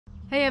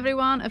Hey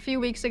everyone, a few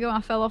weeks ago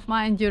I fell off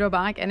my enduro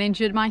bike and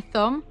injured my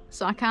thumb,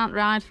 so I can't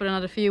ride for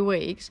another few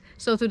weeks.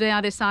 So today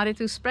I decided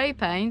to spray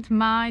paint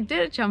my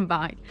dirt jump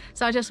bike.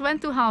 So I just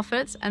went to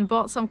Halfords and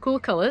bought some cool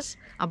colors.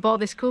 I bought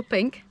this cool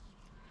pink,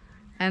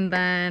 and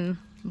then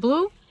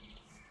blue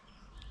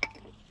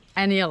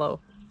and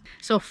yellow.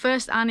 So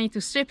first I need to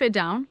strip it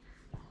down,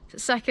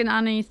 second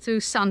I need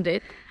to sand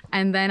it,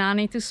 and then I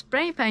need to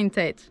spray paint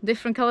it.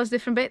 Different colors,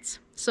 different bits.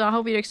 So I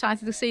hope you're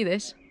excited to see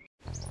this.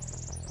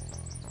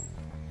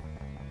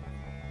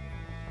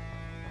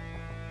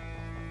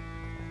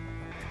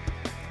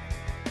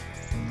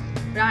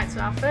 Right,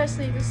 so I first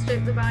need to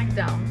strip the bike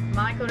down.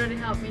 Mike already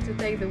helped me to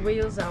take the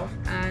wheels off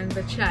and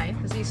the chain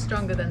because he's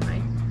stronger than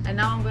me. And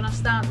now I'm gonna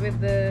start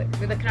with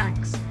the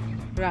cranks.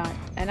 Right,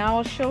 and I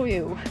will show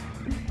you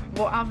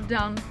what I've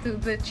done to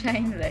the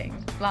chain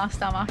ring. Last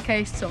time I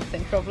cased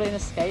something, probably in a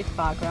skate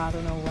park or I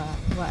don't know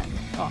when.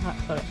 Oh,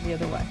 sorry, the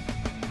other way.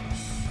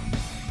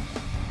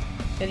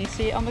 Can you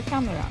see it on the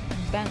camera?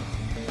 It's bent.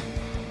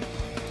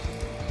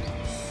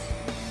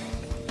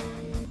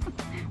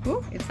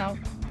 Ooh, it's out.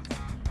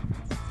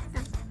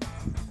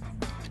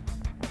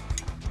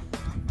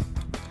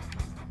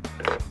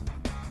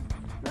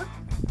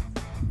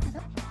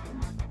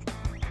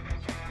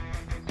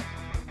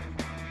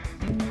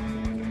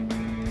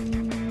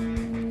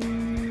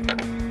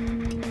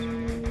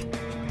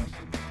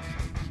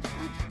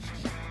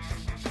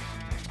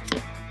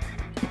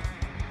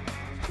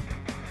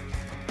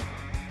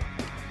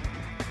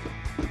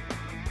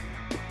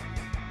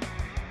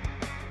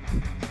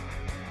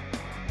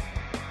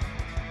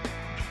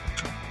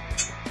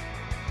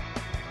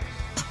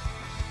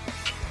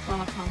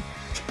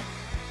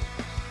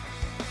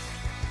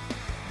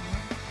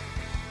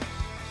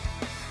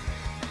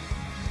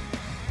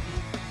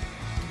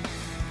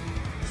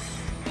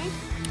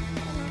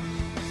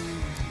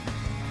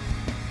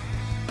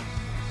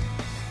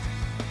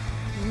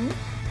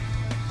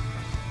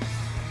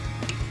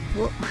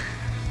 Whoa.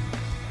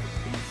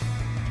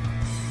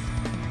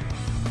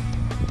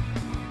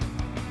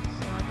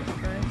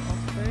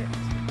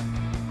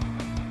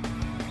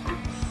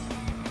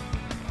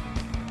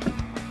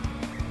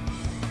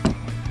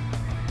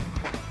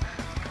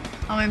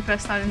 I'm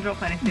impressed I didn't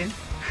drop anything.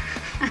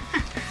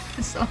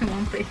 It's only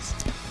one piece.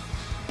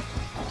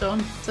 Done.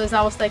 So as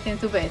I was taking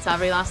it to bits, I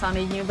realised I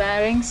need new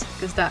bearings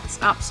because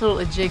that's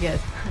absolutely jiggered.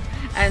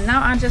 And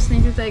now I just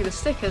need to take the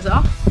stickers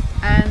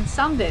off and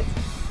sand it.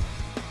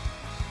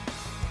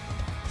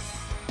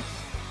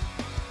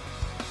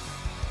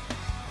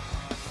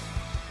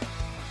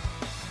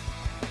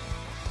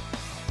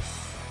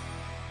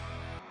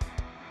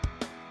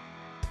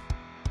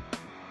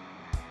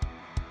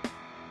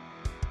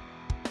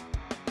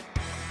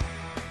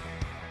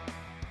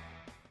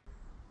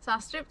 So I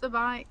stripped the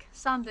bike,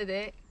 sanded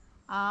it,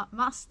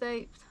 mask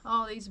taped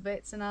all these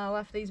bits, and I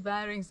left these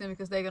bearings in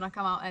because they're gonna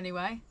come out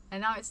anyway.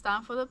 And now it's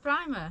time for the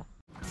primer.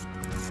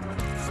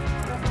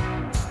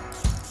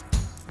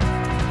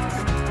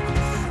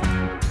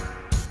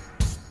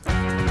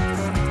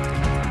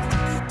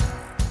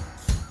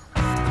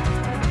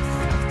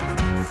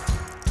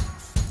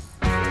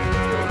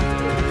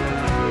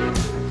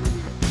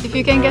 If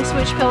you can guess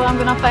which colour I'm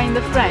gonna paint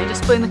the frame,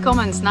 just put in the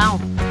comments now.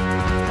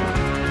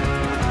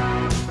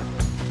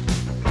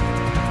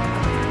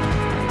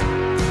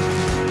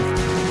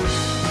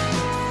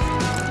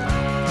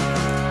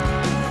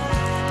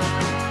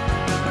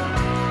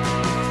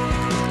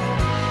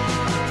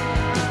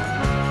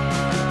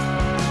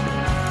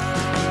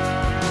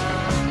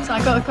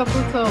 I got a couple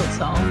of coats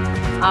on.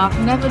 I've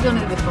never done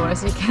it before,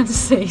 as you can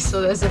see,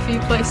 so there's a few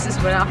places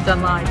where I've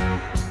done like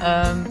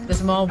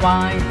there's more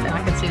white and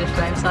I can see the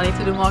frame, so I need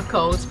to do more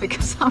coats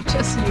because I'm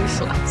just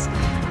useless.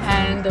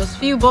 And those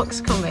few bugs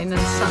come in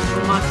and sat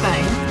with my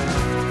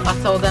paint. I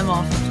told them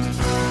off.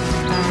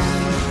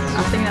 And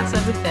I think that's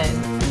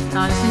everything.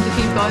 Now I just need to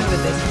keep going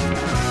with this.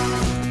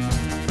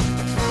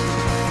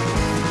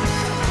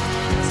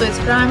 So it's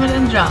primed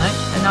and dry,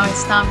 and now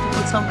it's time to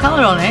put some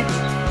colour on it.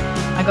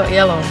 I got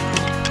yellow.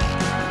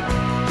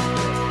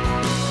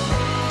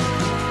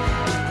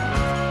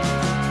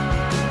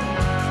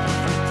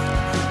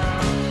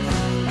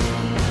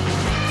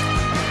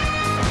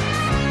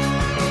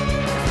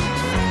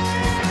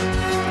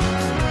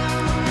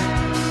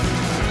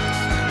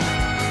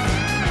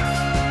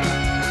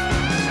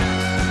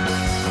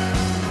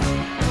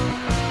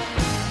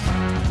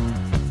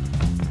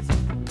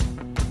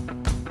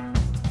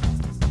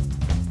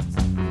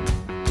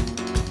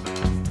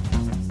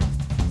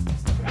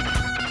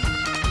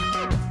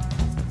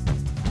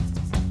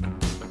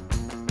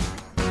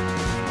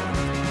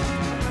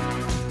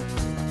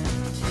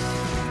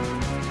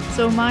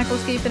 So Mike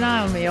was keeping an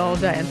eye on me all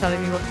day and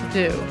telling me what to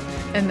do,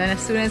 and then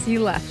as soon as he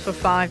left for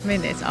 5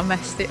 minutes I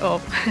messed it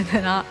up, and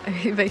then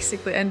he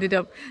basically ended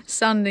up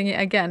sanding it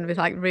again with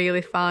like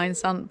really fine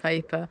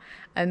sandpaper,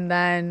 and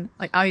then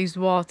like I used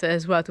water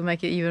as well to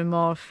make it even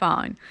more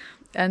fine,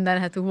 and then I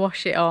had to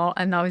wash it all,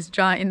 and now it's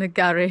dry in the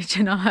garage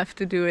and I'll have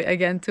to do it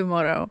again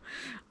tomorrow.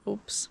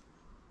 Oops.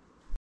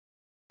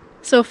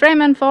 So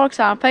frame and forks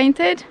are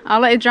painted. I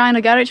let it dry in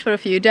the garage for a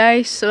few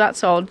days, so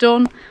that's all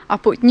done. I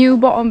put new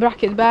bottom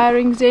bracket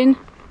bearings in.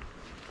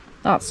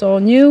 That's all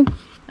new.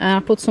 And I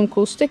put some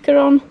cool sticker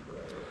on.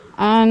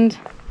 And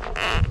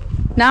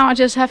now I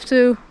just have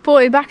to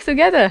put it back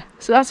together.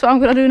 So that's what I'm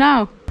gonna do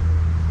now.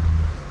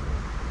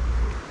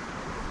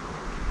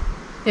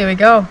 Here we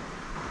go.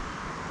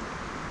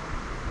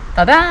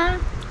 Ta-da!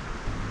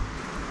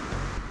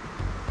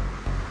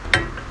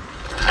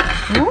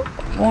 Ooh,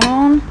 one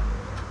on.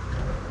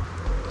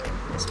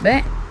 This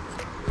bit.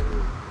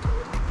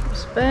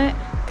 This bit.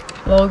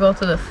 Logo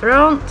to the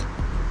front.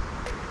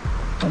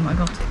 Oh my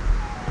god.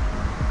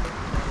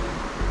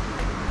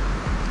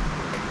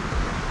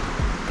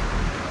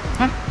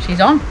 Oh, she's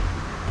on.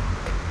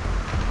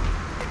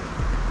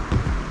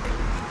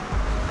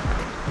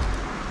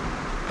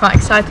 Quite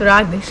excited to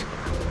ride this.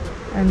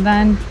 And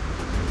then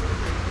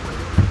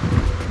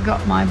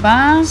got my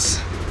bars.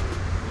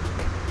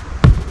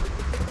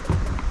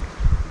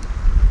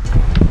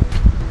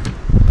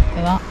 Look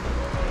at that.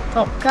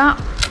 Top cap.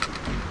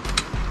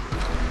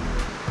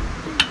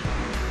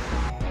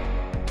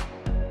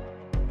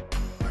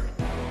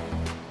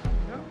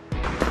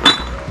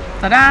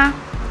 Ta-da!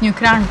 New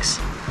cranks.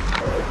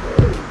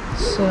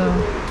 So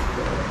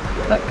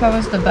that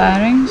covers the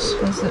bearings.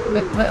 There's a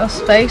little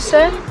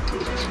spacer.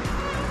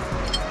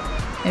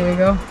 Here we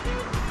go.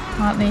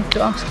 Might need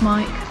to ask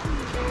Mike.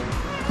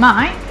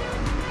 Mike?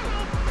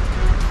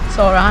 It's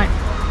alright.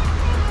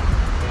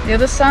 The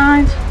other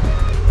side.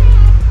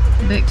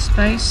 Big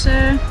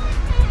spacer.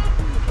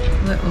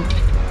 Little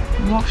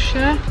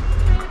washer.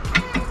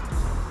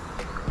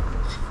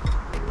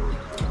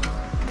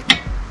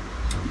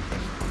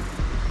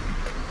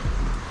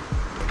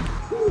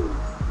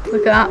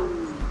 Look at that.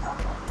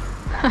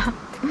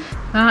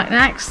 Right,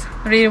 next,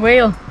 rear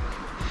wheel.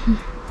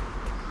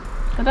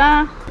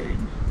 Ta-da!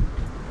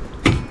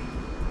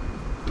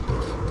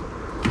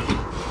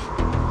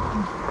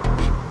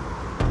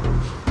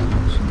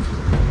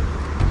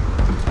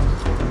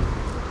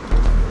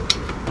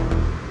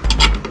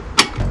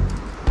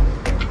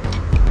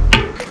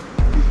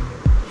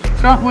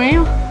 Front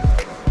wheel.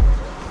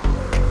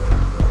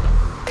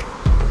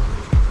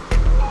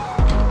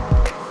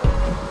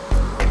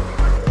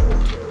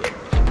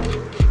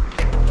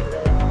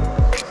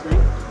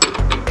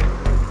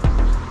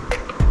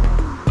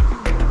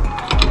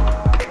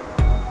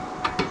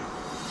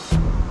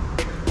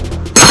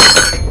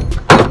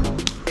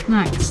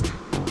 Next,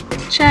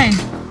 chain.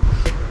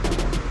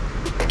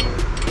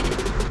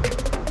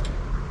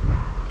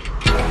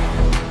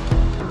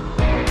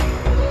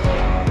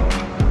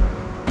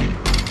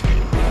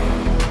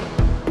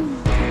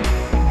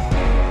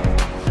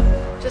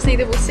 Just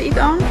need a seat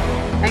on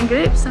and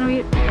grips and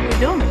we're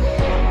done.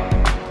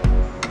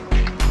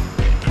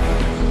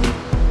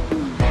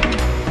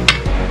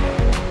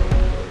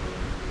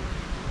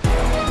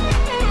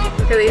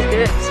 Look at these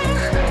grips.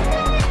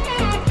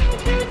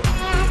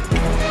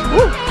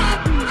 Woo.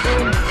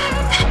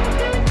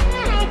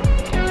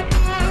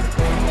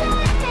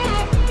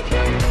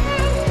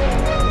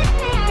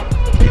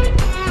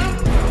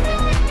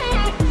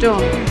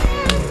 Done.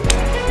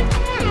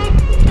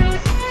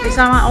 These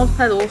are my old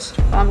pedals,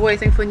 but I'm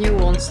waiting for new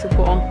ones to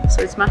put on,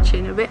 so it's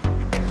matching a bit.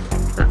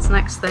 That's the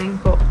next thing,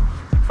 but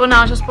for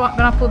now I'm just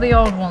gonna put the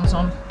old ones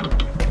on.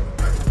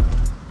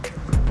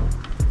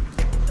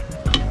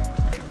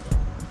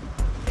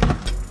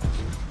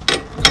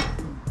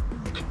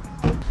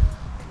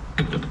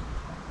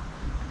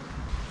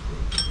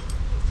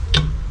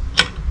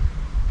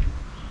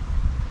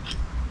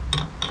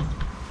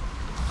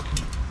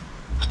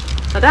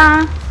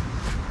 Ta-da!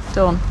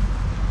 Done.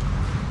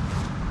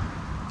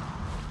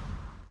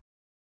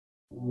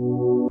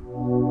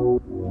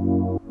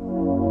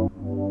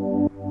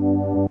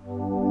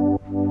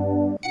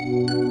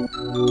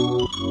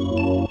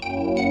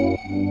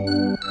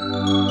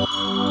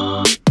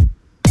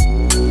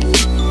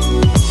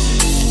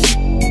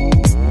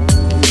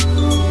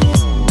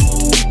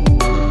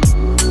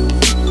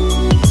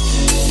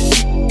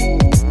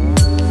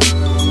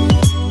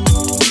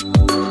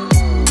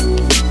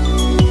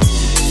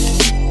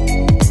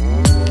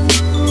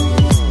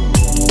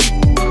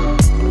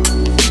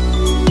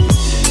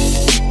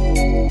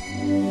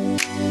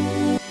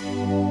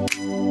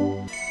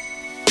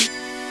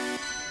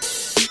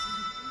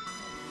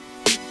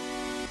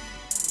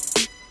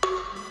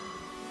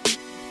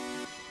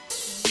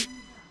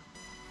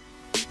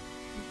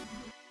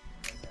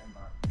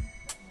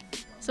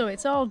 So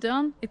it's all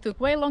done. It took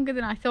way longer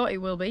than I thought it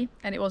will be,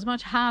 and it was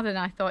much harder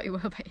than I thought it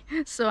will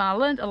be. So I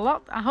learned a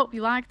lot. I hope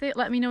you liked it.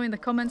 Let me know in the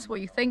comments what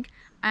you think,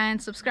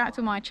 and subscribe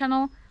to my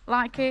channel,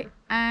 like it,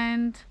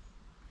 and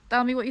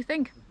tell me what you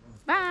think.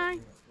 Bye!